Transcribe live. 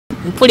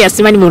Poliyo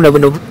simani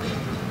muno.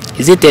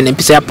 Is it an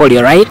episode of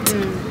Poliyo, right?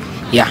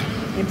 Yeah.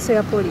 Empiso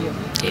ya Poliyo.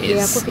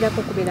 Yes.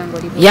 Yakupirako kubera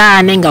ngoli.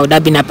 Yeah, nenga would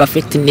have been a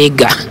perfect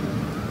nigga.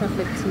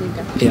 Perfect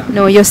nigga. Yeah.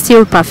 No, you're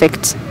still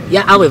perfect.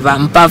 Yeah, however,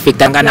 I'm perfect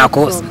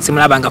anganako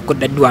simulabanga ko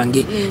daddu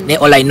wange. Ne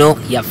all I know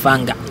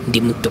yafanga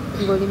ndi muto.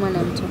 Ngoli mwana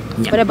mto.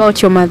 Yeah. What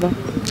about your mother?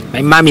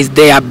 My mom is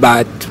there,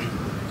 but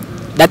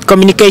that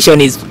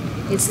communication is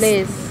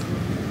less.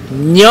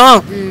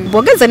 No.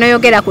 Bwogeza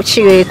noyogera ku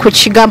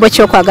kigambo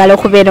ky'okwagala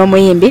okubeera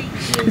omuyimbi.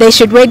 They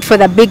should wait for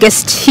the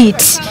biggest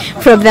hit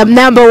from the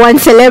 #1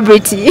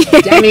 celebrity.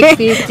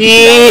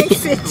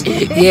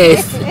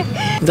 Yes.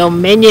 The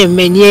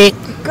menye.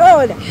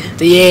 God.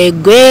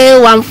 Yegwe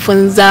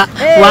wamfunza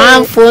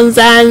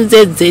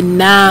nze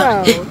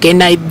zena.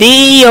 Can I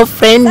be your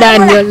friend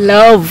and your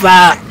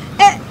lover?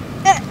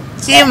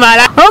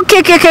 Chimala.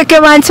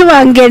 Okay, bantu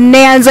bange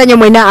neyanzanyo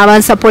mwena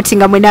abantu supporting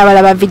mwena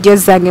abalaba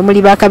videos zange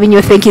muli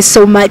bakabinyo. Thank you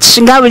so much.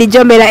 Nga buli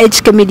jomera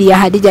HK Media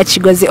Hadija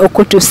Kigozi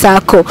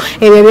okutusako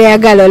ebyo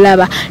byagalo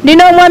laba.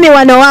 Nino omwami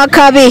wano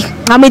wakabi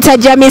amita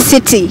Jami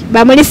City.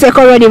 Bamulise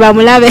koloni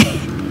bamulabe.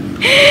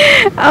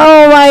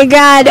 Oh my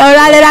God.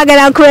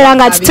 Olalera kuwera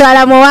nga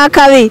tutwala mu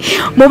wakabi.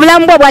 Mu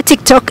bulamu bwa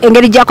TikTok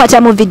engeri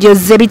jakwata mu videos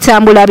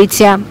zebitambula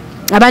bitya.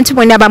 Abantu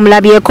mwena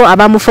bamulabyeko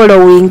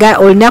abamufollowinga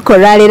olinako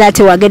olwalera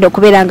ate wagenda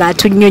okubeera nga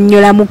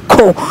atunyonnyola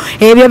muko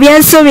ebyo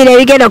byensuubira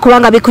ebigenda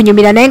kubanga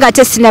bikunyumira naye nga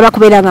ate sinaba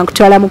kubeera nga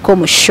nkutwala muko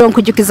mu show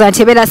nkujukiza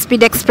nti ebeera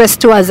Speed Express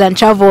Tours and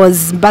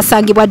Travels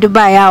basangibwa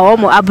Dubai awo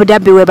mu Abu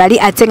Dhabi we bali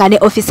ate nga ne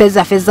offices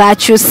zaffe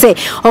zakyuse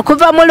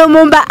okuva ku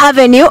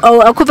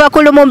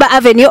Lumumba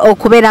Avenue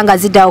okubeera nga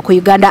ziddawo ku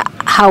Uganda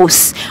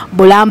House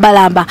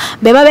bulambalamba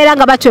be babeera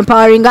nga batu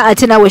empoweringa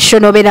ate nawe show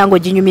nobeera nga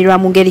oginyumirwa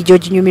mu ngeri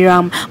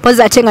gy'oginyumirwamu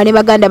poza ate nga ne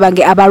baganda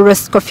bange aba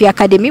Roast Coffee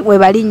Academy we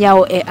bali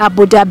nyawo e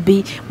Abu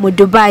Dhabi mu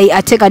Dubai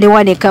ate nga ne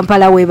wane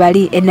Kampala we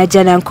bali e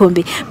Najana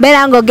Nkumbi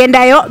beera nga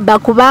ogendayo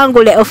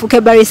bakubangule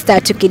ofuke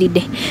barista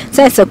tukiride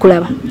sasa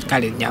kulaba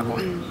kale nyabo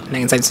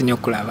nange nsanyusa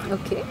kulaba.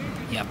 Okay.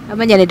 Yep.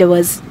 Amanya ne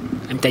was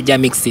Amita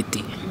Jamix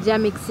City.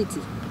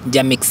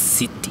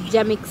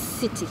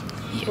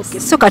 Yes. Okay,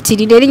 so kati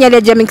erinnya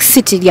lya Jamix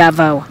City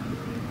lyavaawa?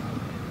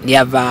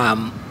 Lyava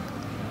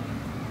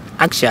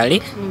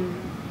actually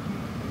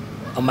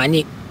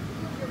omanyi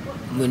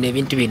muno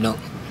ebintu bino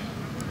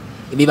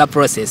ebiba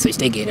process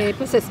okitegeera.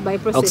 Process by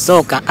process.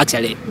 Okusooka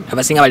actually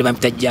abasinga bali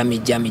bampita Jami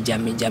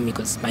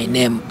because my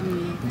name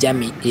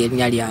Jami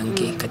erinnya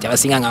lyange kati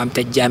abasinga nga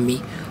bampita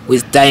Jami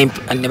with time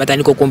and ne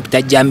batandika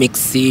okumpita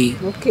Jamix.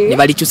 Okay. Ne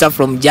balikyusa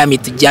from Jami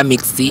to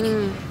Jamix.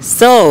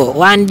 So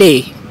one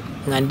day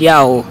nga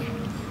ndiawo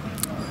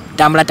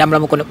tambula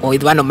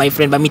with one of my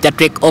friend bamita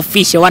Trek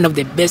Official, one of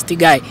the best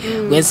guy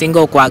when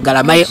single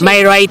kwagala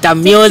my writer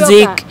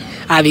music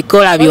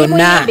abikola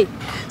byonna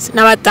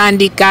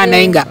sinabatandika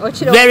naye nga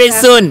very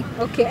soon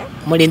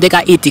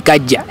mulindeka iti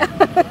kajja.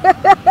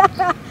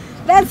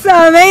 That's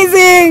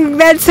amazing.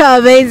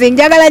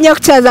 Njagala nnyo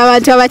okukyaza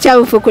abantu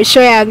abakyabufu ku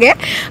show yange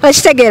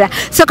okitegeera.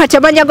 So kati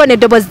amanya go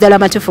n'eddoboozi ddala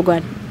matuufu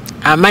gwana?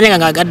 Amanya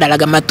nga gaddala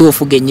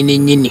gamatuufu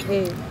gennyini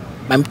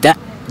bamita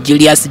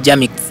Julius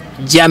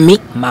Jami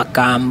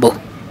Makambo.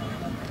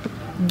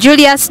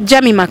 Julius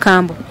Jami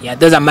Makambo. Yeah,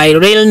 those are my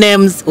real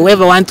names.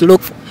 Whoever want to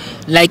look for,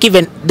 like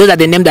even those are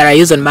the names that I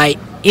use on my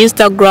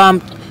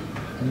Instagram,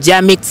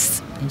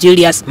 Jamix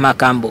Julius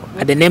Makambo.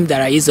 Are the name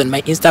that I use on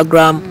my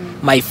Instagram,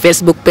 my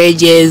Facebook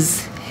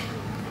pages.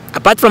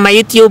 Apart from my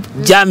YouTube,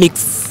 Jamix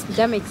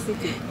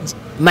City.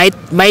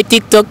 My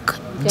TikTok,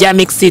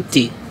 Jamix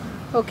City.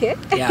 Okay.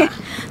 Yeah.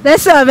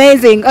 That's so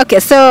amazing. Okay,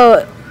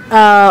 so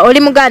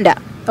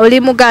Oli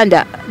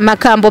Muganda,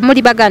 Makambo,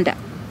 muli Baganda?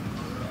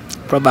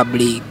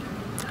 Probably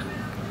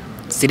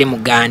siri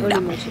Muganda.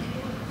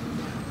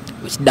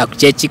 Ukidda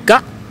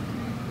kukyekika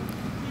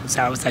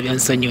sabyo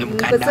nsonyiwe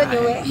Muganda.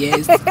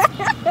 Yes.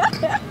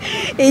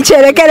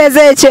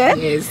 Incherekereze ekyo?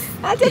 Yes.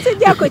 Ate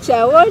tujjako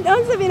kyawo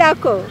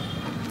onzibirako?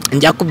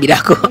 Nja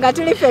kubirako. Nga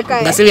tuli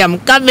feka. Nga sibya mu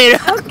kamera.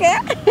 Okay.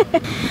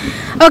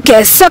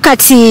 Okay, so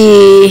kati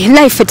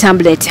life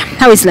etambulete.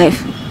 How is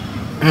life?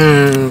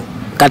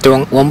 Kati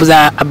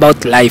wambuza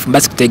about life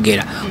mbasi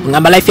kutegeera.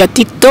 Ngamba life ya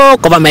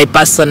TikTok over my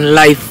personal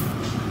life.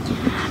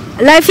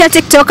 Life ya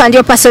TikTok and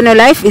your personal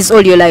life is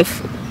all your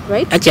life,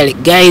 right? Actually,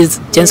 guys,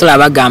 chancellor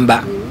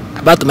abagamba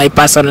about my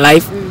personal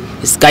life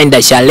is kind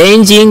of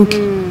challenging.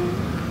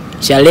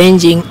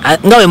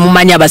 Ngawe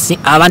mumanya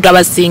abantu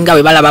abasinga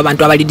we balaba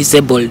abantu abali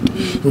disabled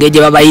ngeje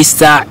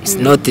babayisa it's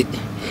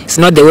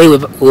not the way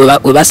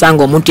we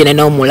basanga omuntu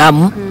ene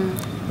Mulamu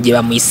je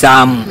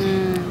bamuisamu.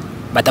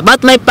 But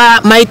about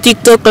my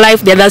TikTok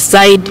life, the other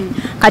side.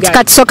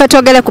 Kati soka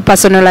togele ku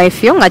personal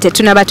life yo ngate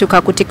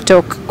tunabatuka ku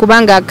TikTok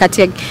kubanga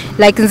kati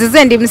like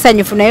nzize ndi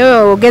msanyufu na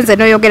yo ogenze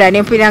no yogera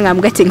nempira nga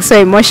I'm getting so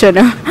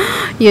emotional.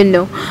 You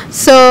know.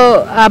 So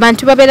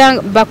abantu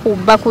babera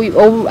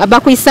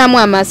bakuisamu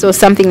amaso or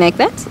something like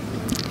that.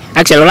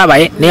 Actually olaba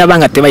ne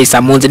abanga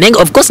tebayisamunze nenga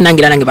of course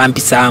nangira nange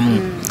bampisamu.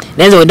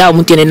 Nenze oda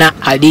omuntu ene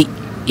ali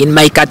in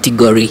my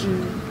category.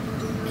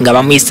 Nga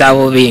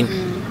bamuisabo bi.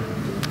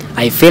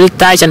 I feel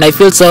touched and I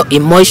feel so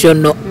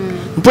emotional.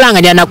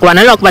 mpulanga jana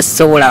kulwana lwa kuba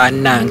sisobola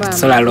bannange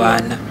sola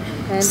lwana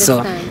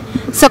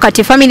so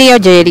kati family yo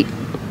jeri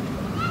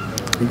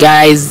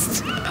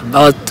guys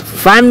about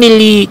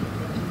family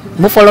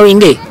mu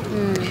following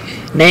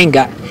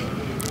nenga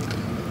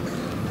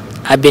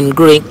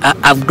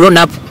I've grown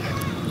up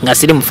nga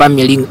siri mu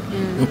family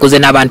nkuze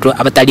n'abantu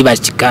abatali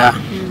bakika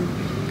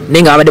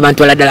nenga abade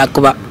bantu baladala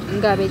kuba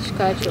ngabe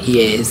chikacho.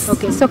 Yes.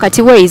 Okay, so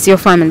kati where is your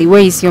family?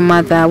 Where is your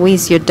mother? Where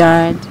is your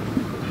dad?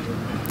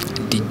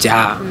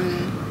 Dija.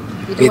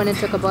 You don't want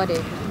to talk about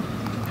it?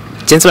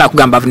 Chancellor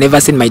kugamba, I've never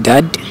seen my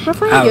dad.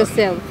 Profile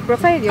yourself.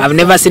 I've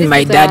never seen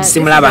my dad.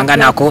 Simulabanga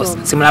nako,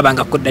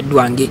 simulabanga ko dad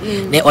wange.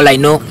 Ne all I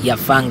know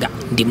yafanga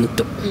ndi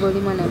muto.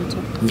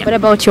 Yeah. What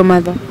about your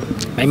mother?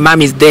 My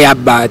mom is there,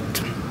 but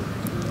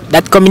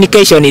that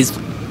communication is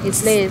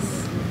it's less.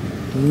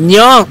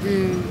 No.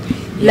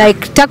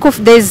 Like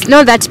there's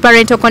no that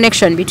parental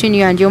connection between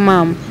you and your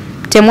mom.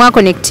 Temwa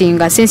connecting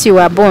since you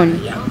were born.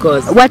 Yeah, of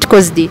course. What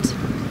caused it?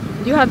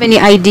 Do you have any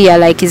idea?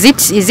 Like, is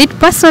it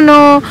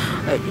personal?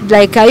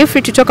 Like, are you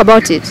free to talk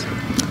about it?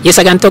 Yes,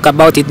 I can talk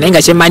about it.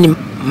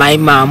 My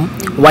mom,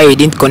 why we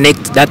didn't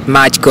connect that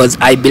much? Because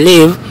I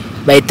believe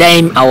by the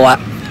time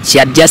she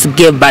had just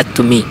gave birth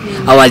to me,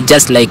 I was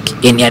just like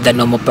any other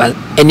normal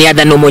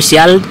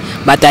child.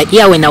 But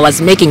here when I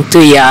was making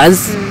 2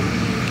 years,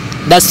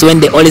 that's when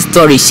the whole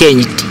story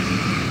changed.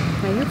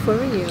 Are you for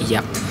real?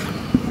 Yep.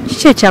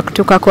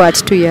 At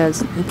 2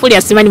 years.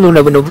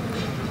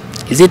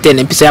 Is it an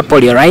Empiso ya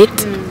Poliyo,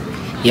 right?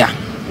 Yeah.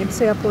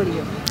 Empiso ya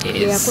Poliyo.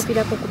 Yes.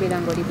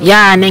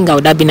 Yeah, nenga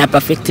would have been a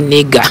perfect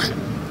nigga.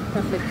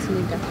 Perfect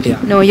nigga.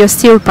 Yeah. No, you're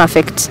still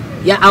perfect.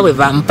 Yeah,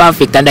 however, I'm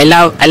perfect, and I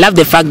love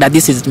the fact that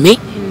this is me,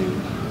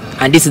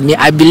 and this is me.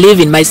 I believe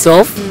in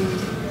myself,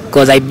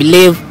 because I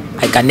believe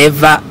I can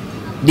never.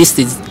 This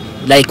is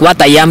like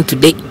what I am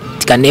today.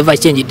 It can never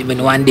change it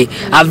even one day.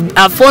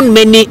 I've found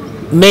many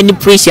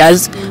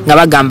preachers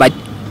ngabagamba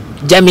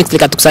Jamix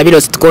leka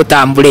tukusabira situkota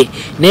ambule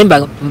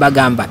nemba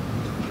mbagamba.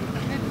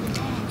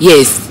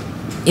 Yes,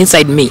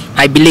 inside me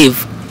I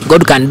believe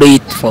God can do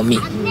it for me.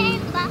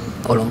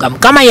 Olongam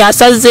kama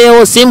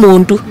yasazeo si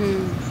muntu,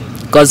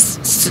 because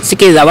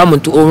sikeza ba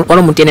muntu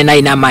olo muntu ene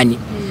nayi namani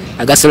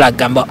agasola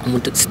gamba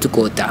muntu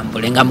situkota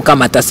ambule ngam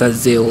kama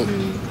tasazeo.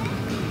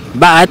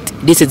 But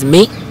this is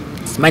me.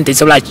 Mind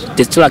tesola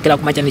kila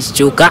kumacha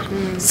nichichuka.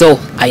 So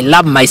I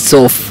love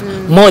myself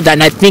more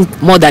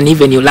than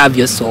even you love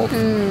yourself.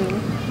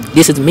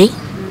 This is me.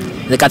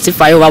 The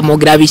katifa wa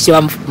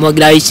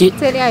mograbishi.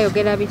 Tell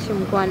ayogera bichi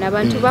mukwana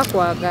abantu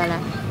bakwagala.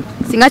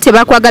 Singate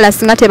bakwagala,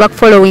 singate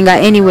bakfollowing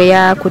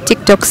anywhere ku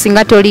TikTok,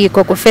 singate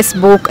oliko ku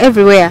Facebook,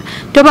 everywhere.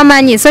 Toba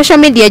manyi social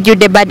media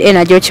jude bad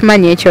energy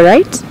ochimanyi echo,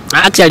 right?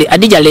 Actually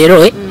adija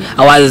lero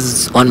I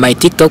was on my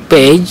TikTok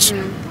page.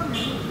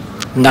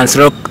 Ngan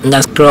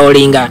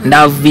scrolling and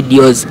have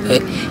videos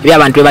we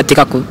abantu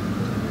bateka ku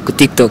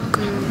TikTok.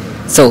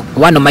 So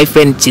one of my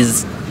friends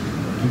is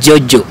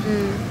Jojo.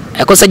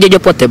 Akosa Jojo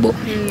Portable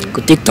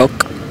ku TikTok.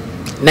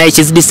 Now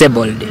she's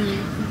disabled.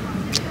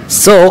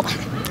 So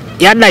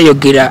yada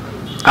yogira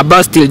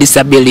about still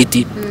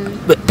disability,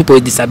 people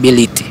with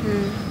disability.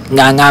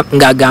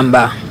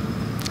 Ngagamba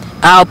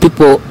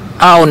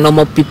how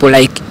normal people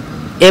like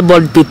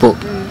able people.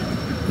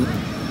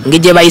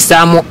 Ngije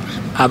baisamu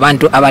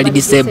abantu abali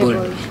disabled.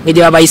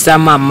 Ngije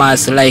babayisamu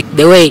amaso like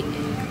the way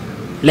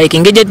like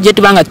ngije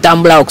jetubanga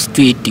tambula ku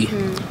street.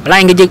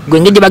 Like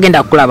ngije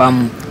bagenda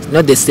kulabamu.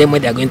 Not the same way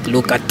they are going to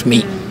look at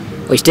me.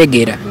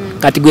 Ochitegera.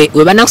 Kati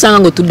we bana kusanga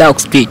ngo tuda ku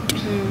street.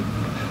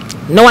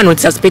 No one would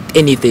suspect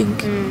anything.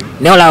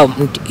 Neola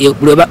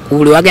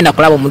uli wagenda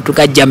kulaba omuntu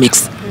ka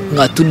Jamix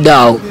nga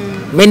tudao.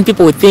 Many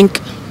people would think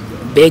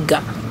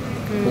beggar.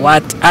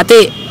 What?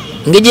 Ate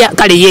ngije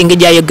kale ye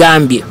ngije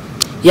yagambye.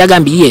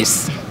 Yagambye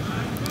yes.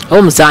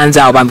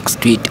 Omusanza obambi ku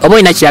street. Obo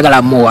ina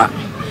kiragala muwa.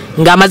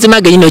 Nga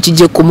amazima ge ino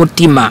kijje ku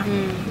mutima.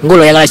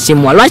 Ngolo yagala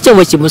kimwa. Lwaki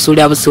obo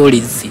kimusuli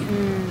abusulizi?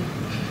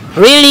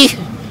 Really?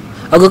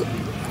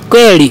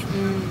 Kweli.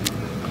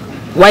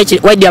 Why do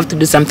you have to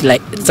do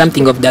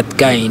something of that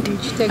kind?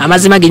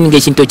 Amazima ge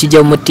nge kintu kijje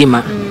ku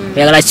mutima.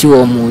 Yagala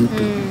kiwo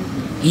omuntu.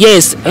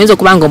 Yes, enzo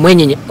kubanga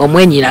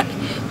omwenyina.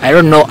 I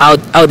don't know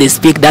how they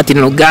speak that in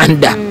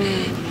Uganda.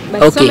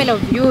 But okay. So many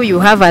of you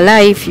have a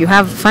life, you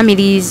have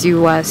families,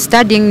 you are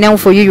studying now.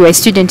 For you are a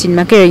student in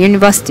Makerere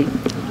University.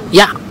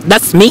 Yeah,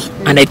 that's me,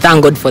 and I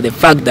thank God for the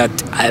fact that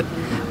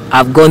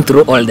I've gone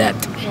through all that.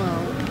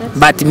 Wow,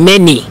 but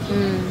many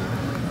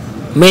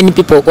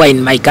people who are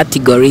in my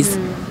categories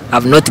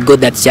have not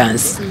got that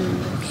chance.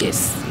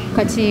 Yes.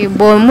 Kati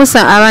bo musa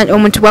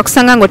omuntu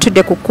bakusanga ngo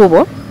tudde ku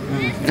kubo.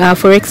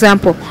 For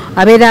example,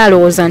 abera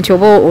alowooza nti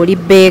oba oli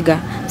bega.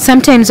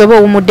 Sometimes oba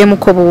omudde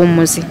mukobo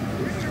wumuzi.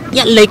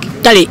 Yeah, like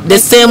tali the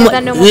same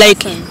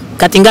like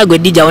katinga gwe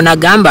dija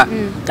onagamba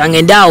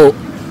kangendao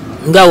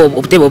ngawo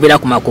obutebe obera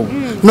ku makubo.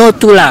 No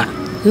tula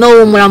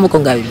no Mulamu ko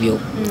nga bibyo.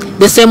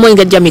 The same way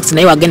nga Jamix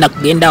nayo agenda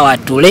kugenda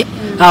watule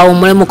awo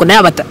Mulamu ko nayo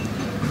abata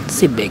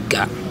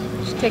sibega.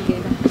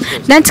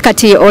 Nanti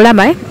kati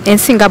olama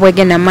ensinga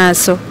bwegena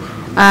maaso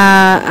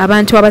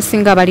abantu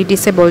abasinga bali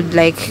disabled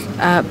like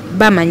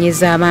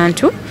bamanyiza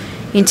abantu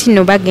nti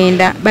no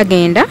bagenda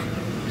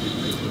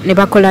ne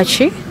bakola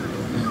ki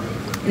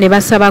ne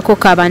basabako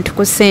abantu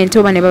ku ssente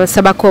oba ne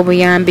basabako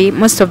obuyambi.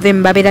 Most of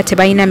them babeera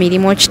tebalina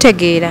mirimu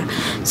okitegeera.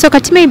 So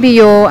kati maybe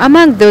you're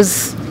among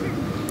those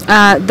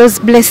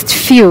blessed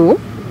few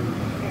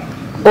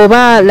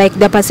oba like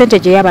the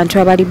percentage y'abantu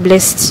abali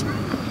blessed.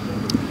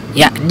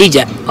 Yeah,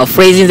 Dija,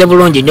 phrasing the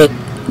bulungi nnyo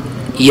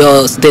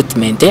your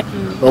statement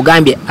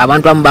ogambye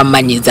abantu abamu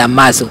bamanyiza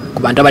amaaso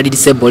ku bantu abali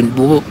disabled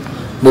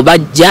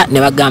bubajja ne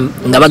bagamba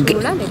nga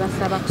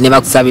ne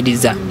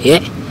bakusabiriza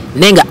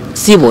nenga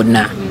si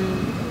bonna.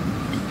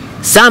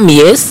 Some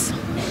yes,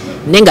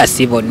 nenga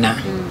si bonna.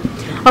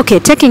 Okay,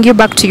 taking you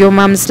back to your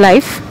mom's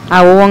life.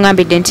 Awo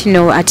wongambidde nti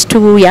no at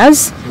 2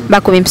 years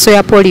bakuba empiso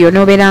ya Poliyo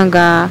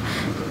nobeeranga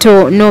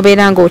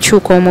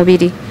okyuka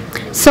omubiri.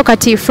 So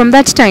kati from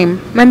that time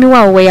mami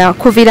waawo we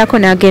yakuviirako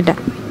n'agenda.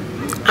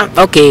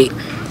 Okay,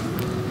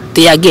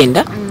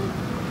 teyagenda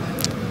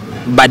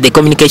but the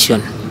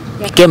communication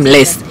became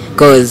less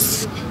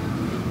because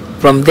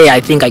from there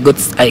I think I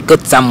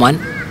got someone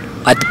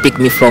had to pick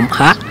me from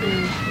her.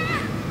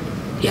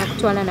 Yeah.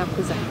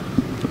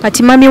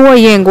 Kati mami wo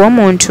yengo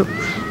omuntu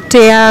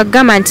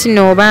teyagamba nti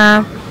no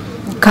oba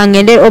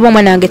kangende oba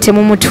omwana wange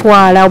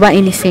temumutwala oba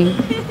anything.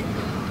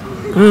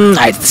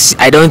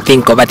 I don't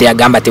think oba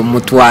teyagamba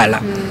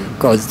temumutwala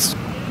because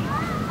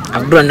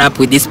I've grown up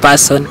with this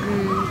person.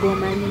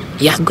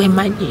 Yeah, go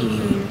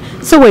money.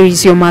 So where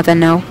is your mother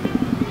now?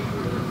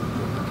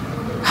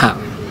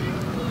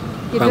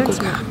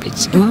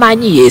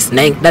 Money, yes,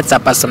 that's a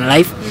personal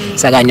life.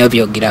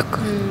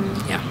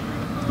 Yeah.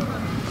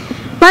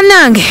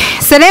 Banange,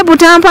 selebu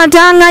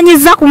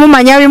tanganyiza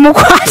kumumanya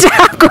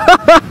bimukwatako.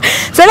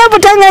 Selebu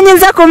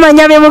tanganyiza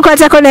kumanya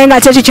bimukwatako naye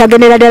nga kyo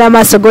kyagendera ddala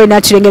maaso go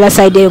nakirengera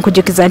side eyo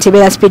kujukiza nti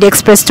beera Speed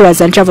Express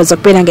Tours and Travels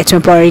okubeera nga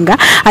empoweringa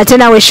ate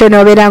nawe show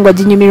nobeera nga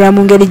oginyumirwa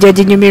mu ngeri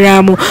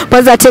gy'oginyumirwamu.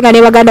 Poza ate nga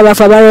ne baganda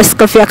bafe aba Ross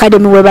Coffee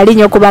Academy we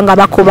balinnya okuba nga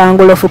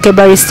bakubangula ofuuke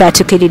barista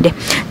atukiridde.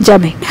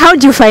 Jame, how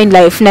do you find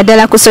life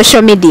naddala ku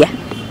social media?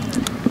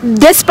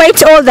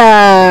 Despite all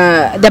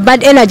the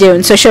bad energy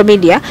on social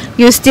media,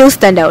 you still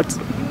stand out.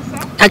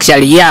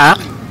 Actually, yeah.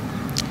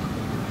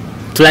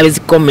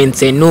 Tulabizi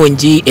comments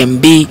enungi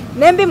MB.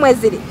 Nembi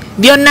mweziri.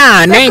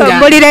 Byonna nenga.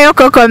 Mbulirayo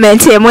ko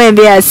comment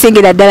emwembi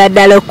asingira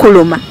ddala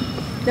okuluma.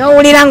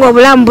 N'owulira nga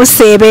obulamu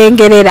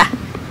buseebengerera.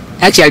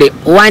 Actually,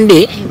 one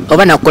day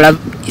oba nakola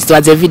it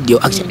was a video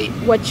actually.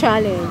 What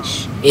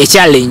challenge? A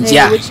challenge,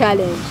 yeah. What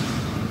challenge?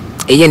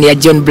 Again, yeah,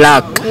 John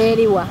Black.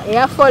 Eriwa.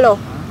 Yeah, follow.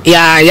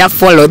 Yeah,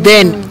 follow.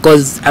 Then,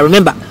 because I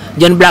remember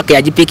John Black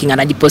yaji picking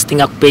and yaji posting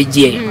a page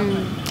here.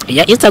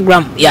 Yeah,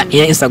 Instagram. Yeah,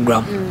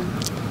 Instagram.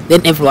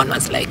 Then everyone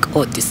was like,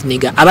 oh, this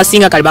nigga.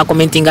 Abasinga kaliba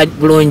commenting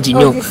bulungi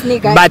nyo.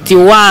 But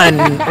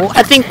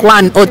I think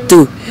one or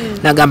two.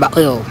 Nagamba,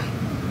 oh,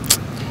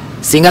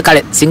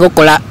 singo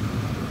kola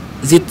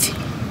zit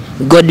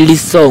godly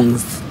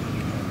songs.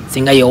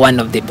 Singa, you're one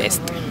of the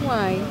best.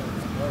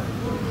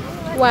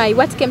 Why?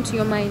 What came to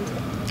your mind?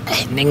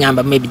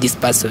 Nengamba, maybe this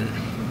person.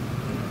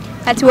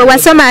 Ati we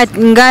wasoma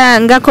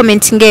nga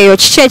commenting eyo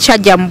kiki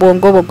ekyajja mu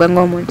bwongo bwo gwe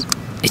ng'omuntu?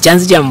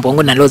 Ekyanzija mu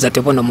bwongo nalooza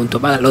tebono omuntu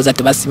oba looza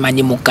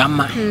tebasimanyi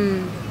Mukama.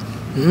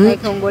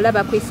 Like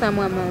ng'olaba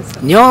kwisaamu amaaso.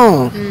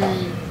 Nyo.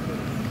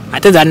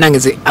 Ate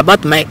zannange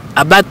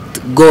about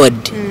God.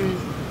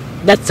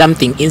 That's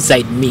something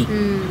inside me.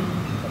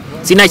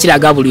 Sina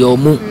kiraga buli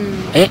omu.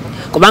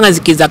 Kubanga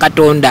nzikiriza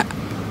Katonda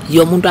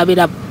y'omuntu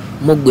abeera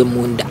muggwe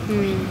munda.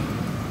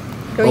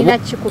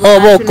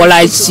 Oba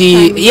okola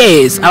ki?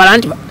 Yes,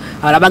 abantu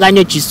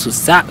abalabaganya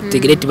kisusa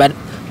tegere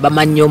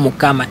bamanyi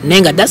Mukama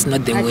nenga that's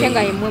not the way.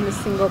 Atenga yemwe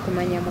musinga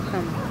okumanya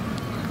Mukama.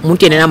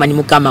 Muntu yenna amanyi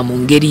Mukama mu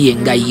ngeri ye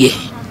nga ye.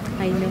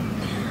 I know.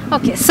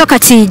 Okay, so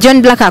kati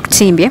John Black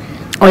akutimbye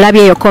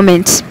olabye yo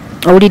comment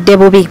owulidde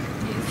bubi.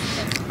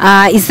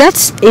 Is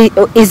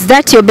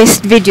that your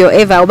best video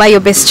ever oba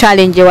your best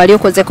challenge wali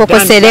okozeko ko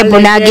celebu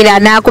nagira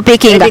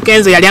nakupikinga?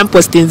 Kenzo yali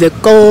ampostinze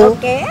ko.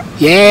 Okay.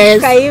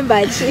 Yes.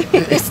 Kayimba chi.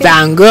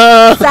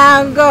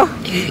 Sango.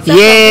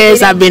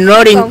 Yes, I've been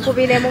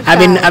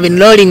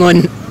rolling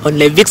on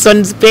the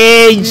Vixen's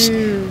page.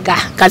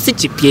 Kasi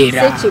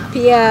chipiera.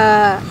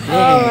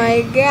 Oh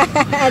my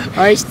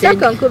God.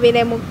 Soko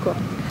nkubire muko.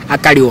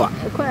 Akaliwa.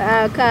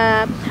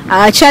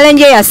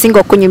 Challenge yasinga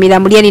okunyumira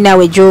mulyeni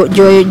nawe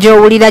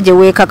jo ulira je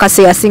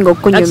wekakase yasinga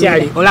okunyumira.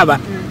 Actually, olaba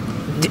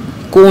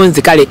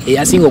kunzi kale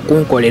yasinga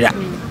okunkolera.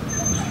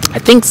 I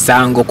think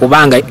Sango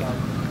kubanga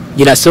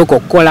jira soko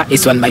kola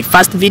is one my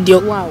first video.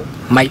 Wow.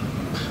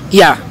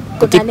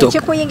 Ku TikTok.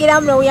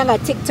 Nekikuyingira mlo uyanga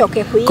TikTok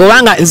ekuyi.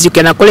 Kubanga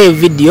nzike nakola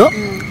video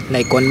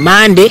like on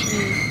Monday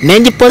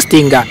nendi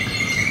postinga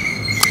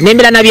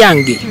nembera na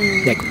byange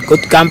like go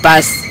to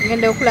campus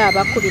ngende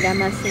okulaba kubira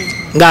amasinga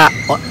nga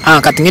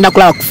kati ngenda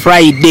kulaba ku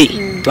Friday.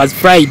 It was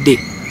Friday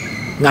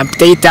nga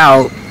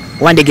mpitaitao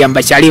wande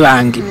gamba chali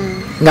bange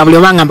nga buli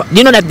omanga do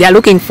you know that they are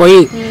looking for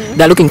you?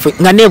 They are looking for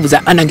nga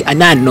nebuza anange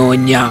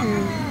ananonya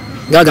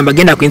nga gamba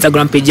genda ku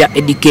Instagram page ya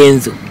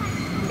Edikenzo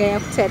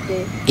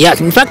Yeah,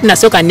 in fact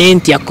nasoka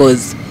nentya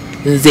cause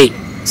nze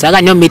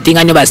saga nyo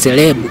meetinga nyo ba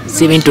celeb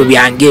si bintu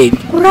byange ebi.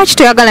 Lwaki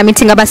toyagala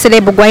meetinga ba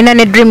celeb gwalina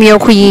ne dream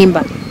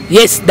y'okuyimba?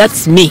 Yes,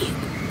 that's me.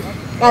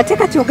 Ate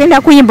kati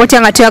ogenda kuyimba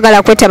otya nga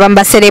toyagala kwetaba mu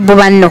ba celeb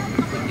banno?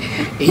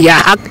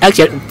 Yeah,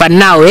 actually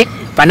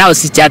panawe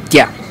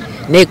sikyatya.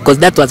 Cause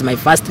that was my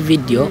first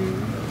video.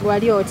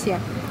 Wali otya?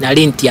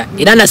 Nali ntya.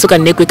 Era nasoka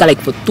nekweka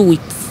like for 2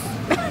 weeks.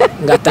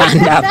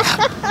 Ngatanda.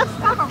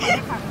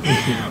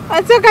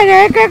 Asoka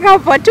nekweka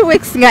for 2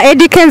 weeks nga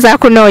Eddie Kenzo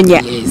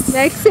akunonya. Yes.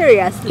 Like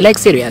seriously? Like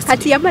serious.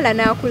 Kati yamala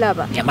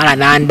n'akulaba? Yamala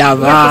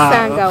nandaba.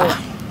 Yakusangawo?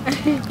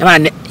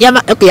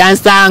 Okay,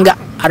 yansanga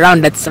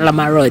around that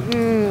Salama Road.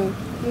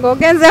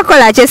 Ng'ogenze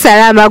kola ki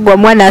Salama gwe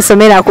omwana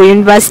asomera ku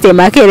University e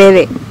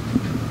Makerere?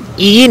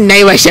 Iyi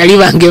naye bashali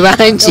bange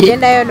bangi.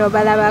 Ogendayo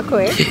n'obalabako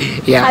eh?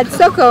 Yeah. Kati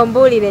soka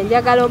ombulire,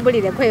 njagala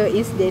ombulire ko eyo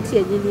incident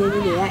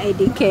yennyini ya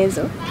Eddie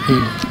Kenzo.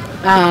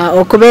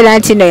 Okubeera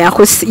nti no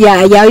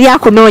yali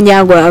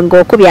akunoonya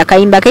ng'okubya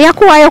akayimba ke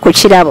yakuwaayo ku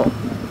kirabo.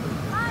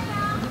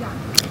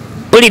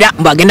 Ulira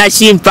mbagenda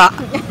kimpa.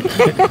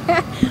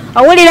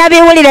 Owulira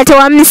biwulire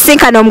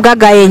tewamusinkana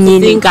omugagga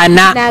yennyini.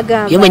 Sinkana.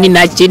 Ye mwennyini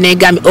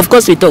nakinegambe. Of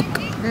course we talk.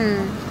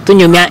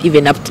 Tunyumya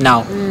even up to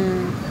now.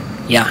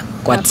 Yeah,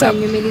 WhatsApp.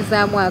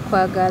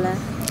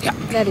 Yeah.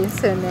 That is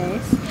so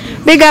nice.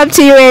 Big up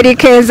to you, Eddie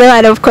Kenzo,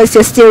 and of course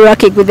you're still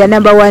rocking with the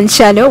 #1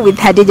 channel with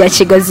Hadija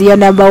Chigozi, your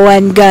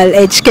 #1 girl,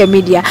 HK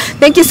Media.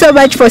 Thank you so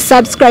much for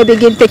subscribing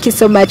in. Thank you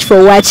so much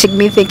for watching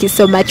me. Thank you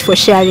so much for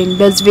sharing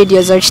those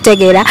videos on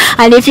Chitegera.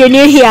 And if you're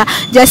new here,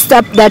 just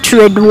tap that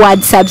red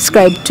word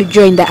subscribe to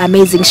join the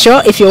amazing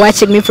show. If you're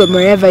watching me from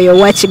wherever you're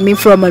watching me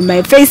from, on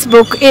my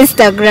Facebook,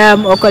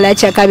 Instagram,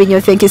 Okolacha Kabinyo,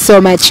 thank you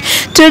so much.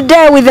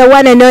 Today with the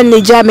one and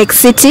only Jamix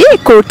City,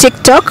 ku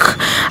TikTok,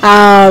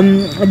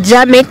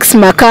 Jamix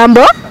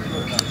Makambo.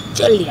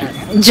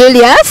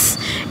 Julius.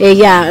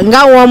 Yeah,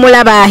 nga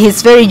womulaba,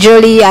 he's very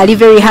jolly, ali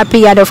very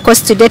happy, and of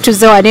course today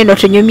tuzowa neno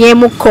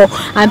tunyumyemuko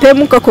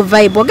ampemuko ku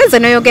vibe. Ogeza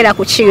noyogera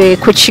ku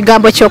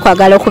kigambo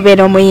ky'okwagala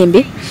okubeera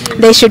omuyimbi.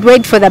 They should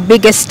wait for the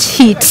biggest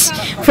hit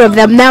from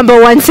the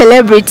 #1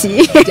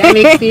 celebrity.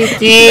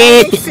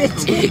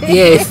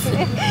 Yes.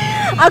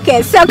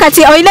 Okay, so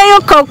kati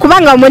oyinayo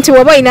kubanga omuntu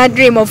woba oyina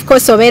dream, of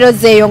course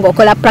obeerozeeyo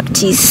ng'okola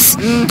practice.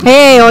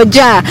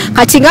 Oja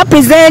kati nga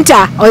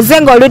presenter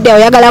oze ng'oludde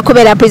oyagala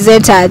kubeera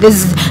presenter.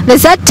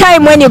 There's that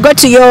time when you go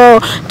to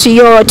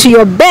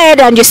your bed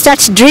and you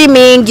start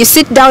dreaming. You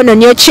sit down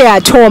on your chair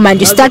at home and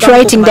you start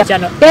writing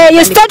down.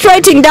 You start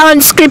writing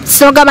down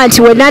scripts. No government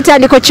when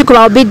natandika chikuba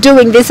I'll be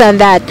doing this and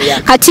that.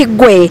 Kati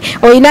gwe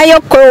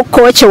oyinayo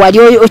coach wali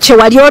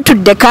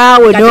otuddeka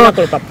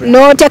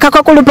no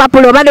tekako ku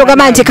lupapulo bado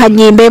government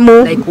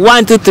kanyimbemu. Like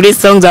 1, 2, 3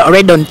 songs are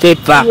already on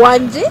paper.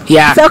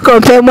 Yeah. So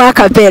kompemu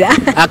akapera.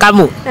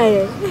 Akamu.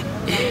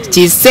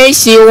 She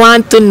says she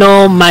want to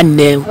know my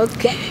name.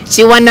 Okay.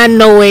 She wanna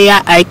know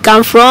where I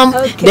come from.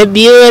 Okay. The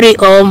beauty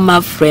of my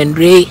friend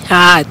Ray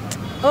Heart.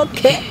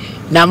 Okay.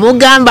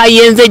 Namugamba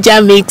yenze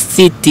Jamix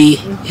City.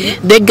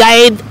 The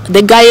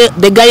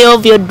guy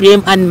of your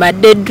dream and my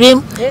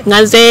daydream.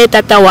 Nganze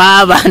tata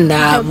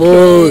wabana.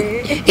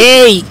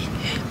 Hey,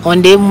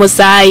 on the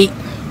Musai.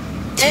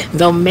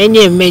 The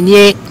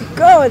menye.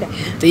 God.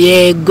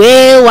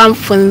 Yegwe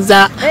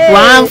wamfunza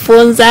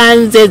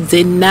nze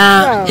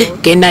zena.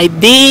 Can I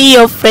be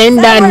your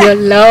friend and your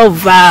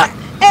lover?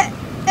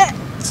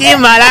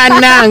 Chimala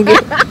nange.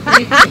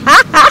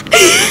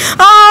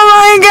 Oh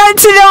my God,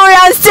 today we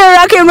are still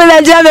rocking with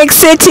the Jamix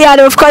City,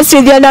 and of course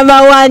with your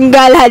 #1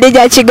 girl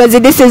Hadija Chigozi.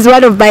 This is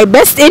one of my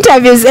best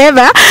interviews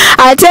ever.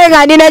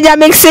 Atenga nina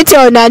Jamix City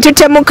ona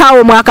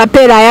tutemukawo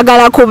mwakapera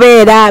ayagala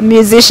kubeera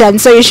musician,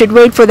 so you should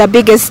wait for the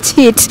biggest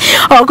hit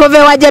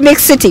okuva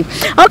Jamix City.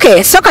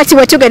 Okay, so kati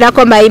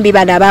wetugendako mayimbi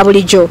bana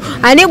ababulijjo.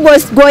 Ani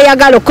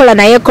gwoyagala okukola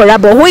naye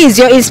collab? Who is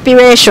your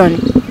inspiration?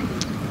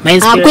 My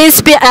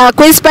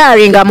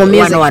inspiring mu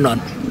music.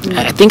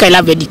 I think I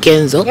love Eddie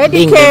Kenzo.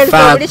 Eddie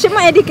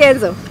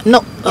Kenzo.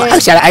 No,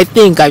 actually I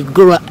think I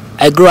grew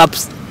up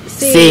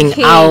seeing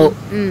how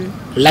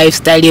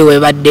lifestyle you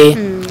ever day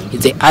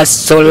is a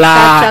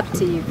solar.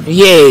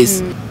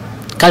 Yes.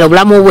 Kale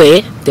obulamu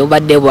bwe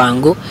tebadde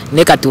bwangu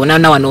ne kati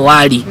wona wano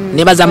wali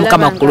nebaza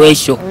mukama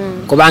kulwesho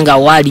kubanga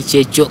wali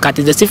kyekyo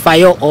kati ze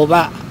sifayo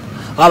oba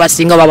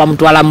abasinga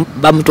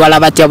bamutwala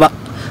batya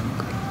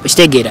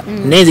Chitegera.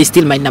 Nez is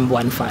still my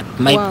 #1 fan.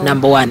 My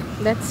 #1.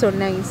 That's so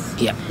nice.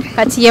 Yeah.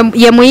 Kati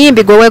ye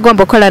muyimbi gwe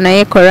wegomba kola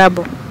naye collab.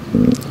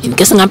 In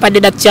case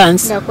ngampadde that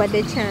chance.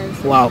 Ngakwadde chance.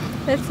 Wow.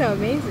 That's so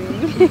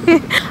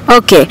amazing.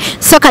 Okay,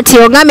 so kati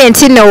ogambe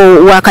nti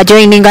no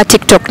wakajoininga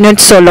TikTok not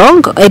so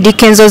long. Eddie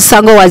Kenzo's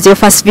Sango was your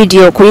first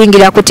video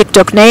kuyingira ku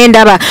TikTok naye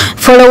ndaba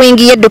following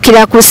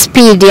yeddukira ku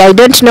speed. I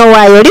don't know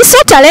why. You're so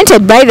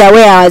talented, by the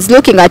way. I was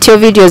looking at your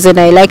videos and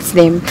I liked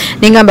them.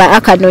 Ningamba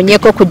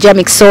akanonyeko ku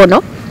Jamix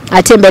ono.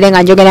 Atembere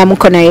nga njogera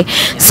muko naye.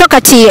 So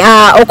kati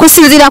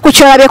okusinzira ku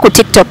kyolabye ku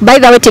TikTok. By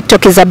the way,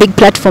 TikTok is a big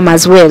platform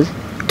as well.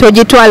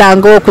 Tojitwala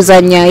ngo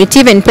okuzanya. It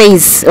even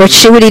pays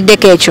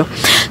okiwuliddeko ekyo.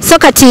 So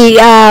kati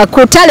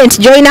ku talent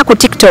joina ku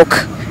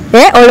TikTok.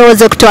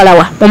 olowooza kutwala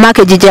wa mu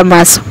maaka egijja mu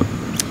maaso?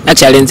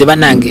 Actually nze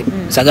banange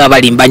sagala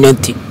balimba nnyo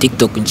nti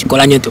TikTok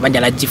nkikola nnyo nti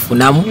bajala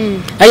gifunamu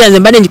aya nze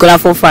mbadde ngikola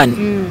for fun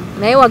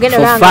naye wagenda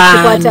olanga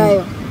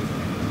kikwatayo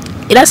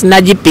era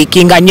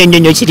sinagipikinga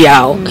nnyo kiri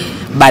awo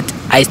but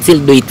I still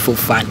do it for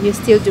fun. You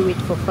still do it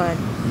for fun.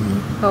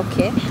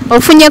 Okay.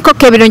 Ofunyeko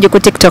kebirungi ku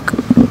TikTok?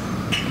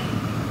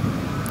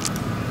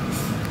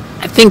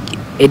 I think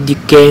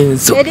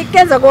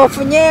Edikenzo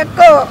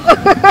gofunyeko.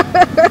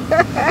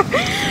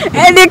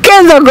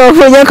 Edikenzo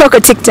gofunyeko ku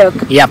TikTok.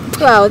 Yep.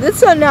 Wow, that's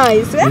so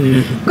nice.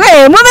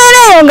 Gwe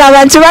mubeereyo nga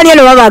abantu bali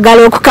eno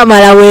babagala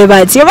okukamala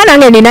webati. Oba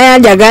nange nina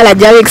yanjagala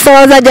jali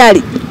kusoboza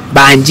jali.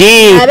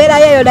 Banji.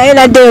 Abeerayo naye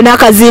naddeyo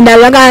n'akazinda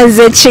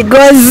laganze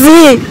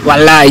kigozi.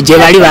 Wallahi je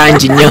bali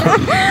banji nnyo.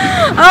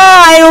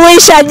 Oh, I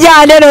wish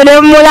ajja neno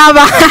ne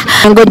mulaba.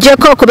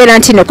 Ngojeko okubeera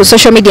nti no ku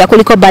social media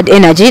kuliko bad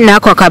energy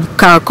nako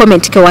ka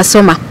comment ke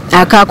wasoma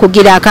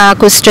akakugira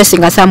akaku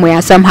stressing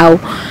somewhere somehow.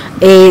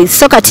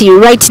 So kati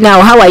right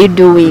now how are you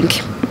doing?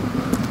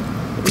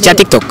 Kucha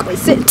TikTok.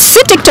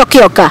 Si TikTok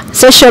yoka,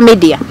 social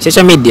media.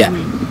 Social media.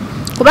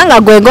 Kubanga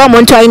gwe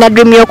ng'omuntu alina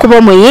dream y'okuba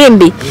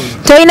omuyimbi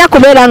toyina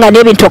kubeera nga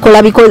n'ebintu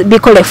okola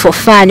bikole for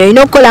fun.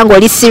 Olina okukola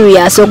ng'oli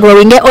serious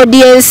ogrowing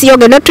audience yo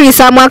ngeno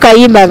tuyisaamu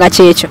akayimba nga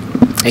kyekyo.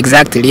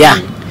 Exactly, yeah.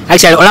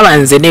 Actually olaba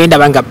nze ne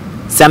ndaba nga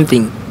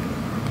something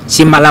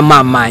kimalamu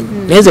amaanyi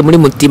naye nze muli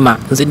mutima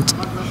nze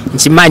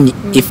nkimanyi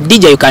if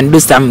DJ you can do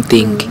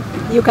something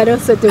you can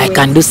also do I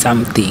can do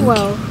something.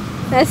 Wow,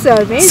 that's so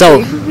amazing.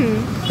 So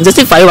nze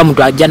sifayo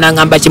bamuntu ajja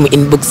nangamba ki mu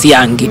inbox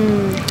yange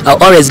I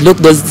always look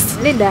those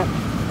Linda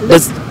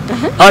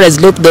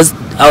always look those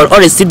I will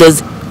always see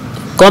those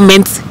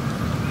comments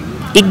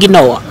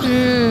ignore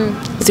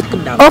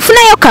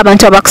ofunayo ko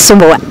abantu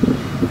abakusumbuwa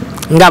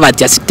nga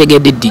batya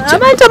sitegedde DJ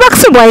abantu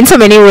abakusumbuwa in so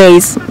many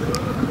ways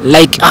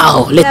like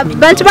let me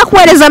bantu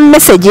bakuweereza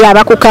message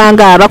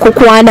abakukanga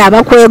abakukwana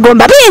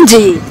abakwegomba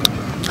bingi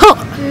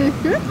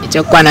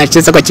ekyokwana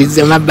kyesoko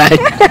kizema bad.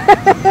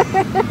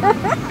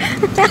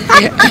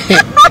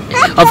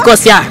 Of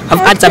course, yeah, I've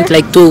had something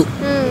like two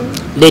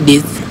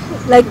ladies.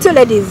 Like two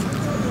ladies?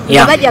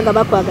 Yeah.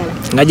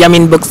 Nga jam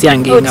inbox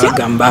yange nga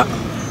bagamba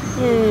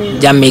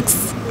Jamix,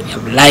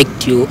 I've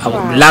liked you, I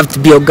would love to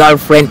be your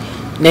girlfriend.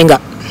 Nenga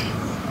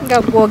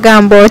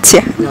gamba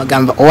otya?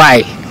 Gamba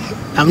why?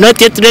 I'm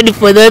not yet ready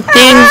for those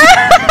things.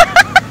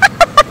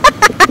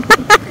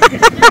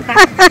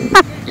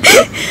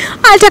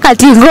 Ate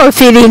kati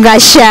ng'ofeelinga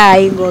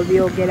shy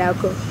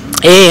ng'obyogerako.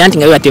 Anti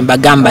nga bibatyo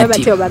mbagamba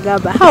nti.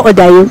 How old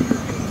are you?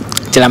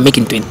 Till I'm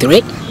making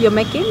 23. You're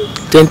making?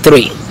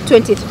 23.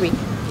 23.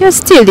 You're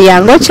still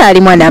young.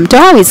 Ochali mwana mto.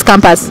 How is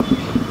campus?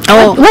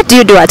 What do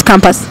you do at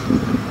campus?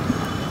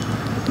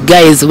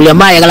 Guys, ule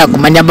maya gala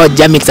kumanya about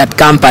Jamix at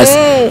campus.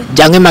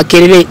 Jange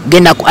makerere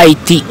genda ku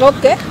IT.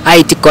 Okay.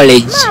 IT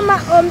college. Mama,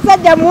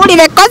 omsajja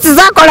muwulire kosi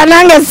zakola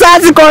nange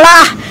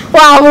sazikola.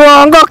 Wa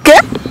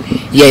buongoke.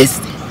 Yes.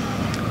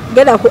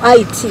 Genda ku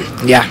IT.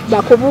 Yeah.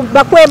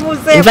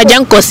 Bakwebuze.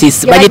 Mfajja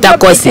courses, bajita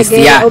courses,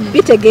 yeah.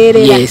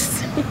 Obitegerera. Yes.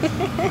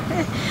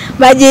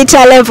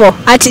 Bajita level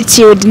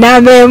attitude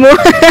namemu.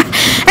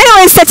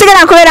 Anyway,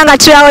 satigana kubeera nga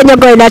tulawo nyo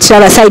go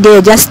natural side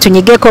eyo just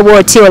tunyigeko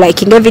bwotyo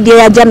like nge video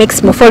ya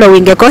Jamix mu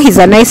following ko he's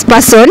a nice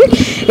person.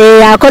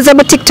 Akoze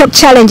mu TikTok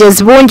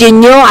challenges bungi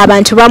nnyo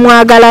abantu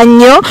bamwagala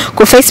nnyo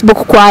ku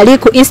Facebook kwali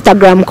ku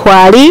Instagram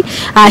kwali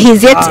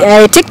he's yet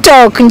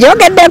TikTok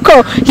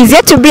njogeddeko he's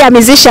yet to be a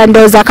musician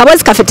doza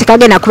akabozi kafe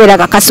tekagenda kubeera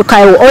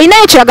kakasukayo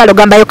olinayo kiragalo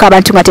gambayo ka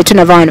abantu nga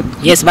tetunava wano.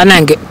 Yes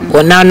banange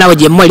nawe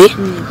gye muli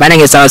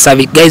banange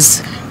sawasabi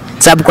guys.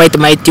 Subscribe to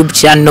my YouTube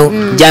channel,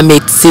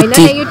 Jamix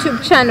City.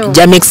 YouTube channel.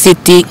 Jamix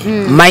City.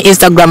 My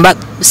Instagram back.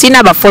 See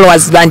now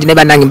followers band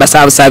never nang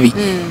basaw sabi.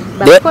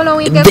 They follow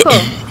me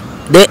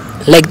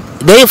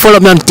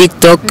on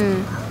TikTok.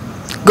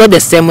 Go the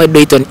same way do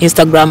it on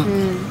Instagram,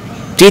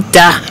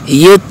 Twitter,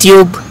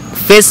 YouTube,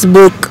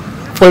 Facebook,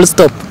 full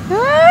stop.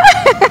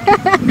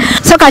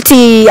 So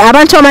kati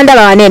abantu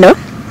amandaba waneno,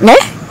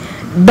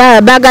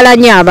 bagala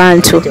nnyo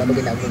abantu.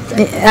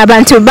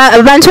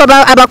 Abantu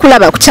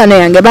abakulaba ku channel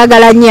yange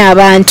bagala nnyo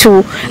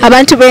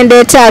abantu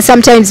bendeeta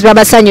sometimes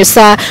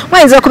babasanyusa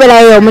wayinza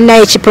okubeerayo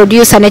omunaye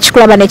kiproducer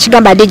nekikulaba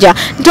nekigamba dija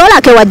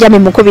ntolake wajjami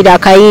mukubira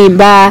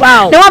akayimba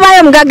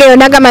newabaayo omugaga eyo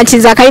nagamba nti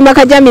nze akayimba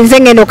kajjami nze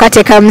ngenda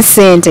okatekamu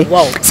ssente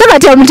so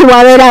kati omuntu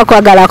bwabeera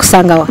akwagala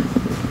akusangawa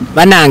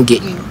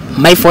banange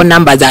my phone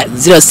numbers are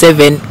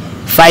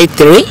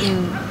 0753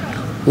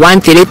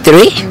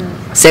 133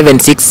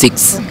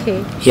 766.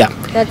 Okay. Yeah.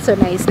 That's so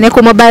nice. Ne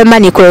ku mobile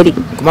money kweli.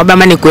 Ku mobile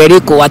money kweli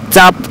ku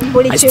WhatsApp.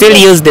 I still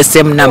use the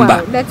same number.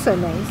 Wow, that's so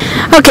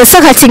nice. Okay, so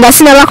kati nga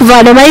sina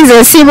bakuvana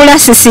mayinza nsibula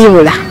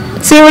sisibula.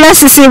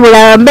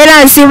 Sibula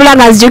mbera nsibula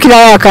nga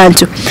nzijukirayo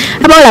akantu.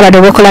 Abawala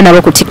bano bokola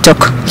nabo ku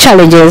TikTok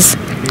challenges.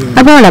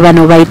 Abawala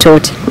bano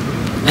baitoti.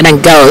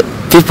 And girl,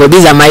 people,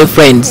 these are my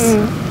friends.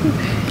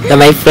 They're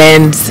my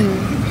friends.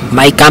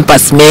 My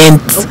campus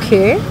mates.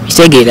 Okay.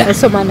 Shegera.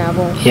 Asoma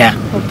nabo. Yeah.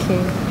 Okay.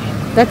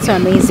 That's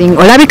amazing.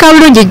 Olabika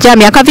bulungi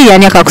Jamie akaviri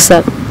ani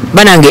akakusaba.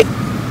 Banange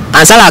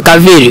ansala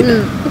akaviri.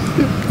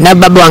 na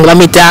baba wange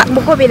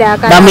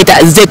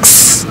bamita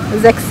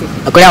Zex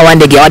akola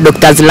one day wa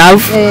Doctors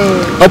Love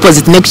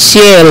opposite next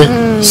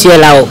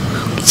Shell out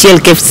Shell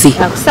KFC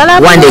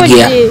one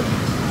day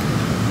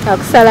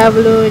akusala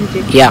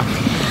bulungi yeah.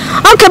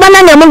 Okay,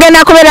 banange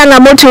mugenda kubera nga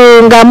mutu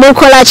nga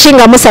mukola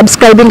chinga mu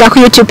subscribinga ku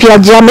YouTube ya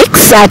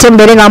Jamix ate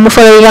mbere nga mu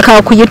followinga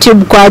ka ku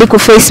YouTube kwali ku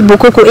Facebook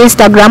ku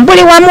Instagram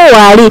buli wamu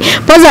wali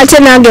poza ate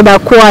nange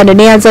bakwano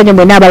ne yanzanye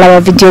mwe nabalaba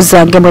videos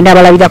zange mwe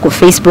nabalabira ku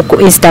Facebook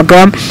ku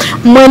Instagram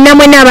mwe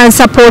aba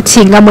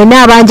supportinga mwe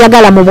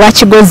abanjagala mu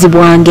bwakigozi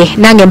bwange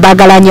nange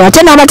mbagala nnyo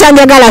ate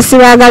n'abatanjagala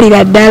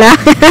sibagalira ddala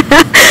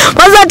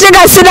poza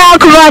tega sina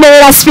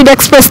kubanira Speed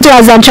Express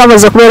Tours and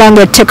Travels okubera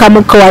nga teka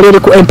muko wali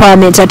ku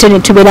empowerment ate ne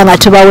tubera nga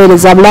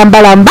tubaweereza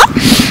bulambalamba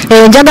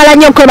njagala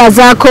nnyo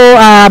okwebazaako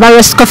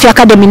West Coffee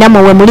Academy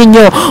namwe we muli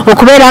nnyo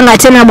okubeera nga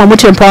ate namwe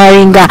mutu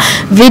empoweringa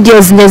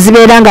videos ne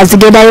zibeera nga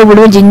zigendayo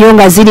bulungi nnyo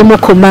nga zirimu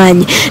ku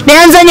maanyi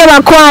nayanza nnyo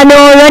bakwano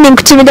olwo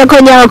ninkutumideko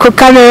nyawo ku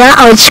kamera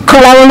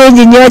okikola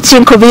bulungi nnyo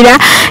kinkubira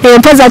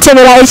mpoza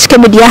tebera HK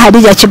Media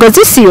Hadija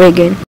Kigozi see you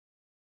again.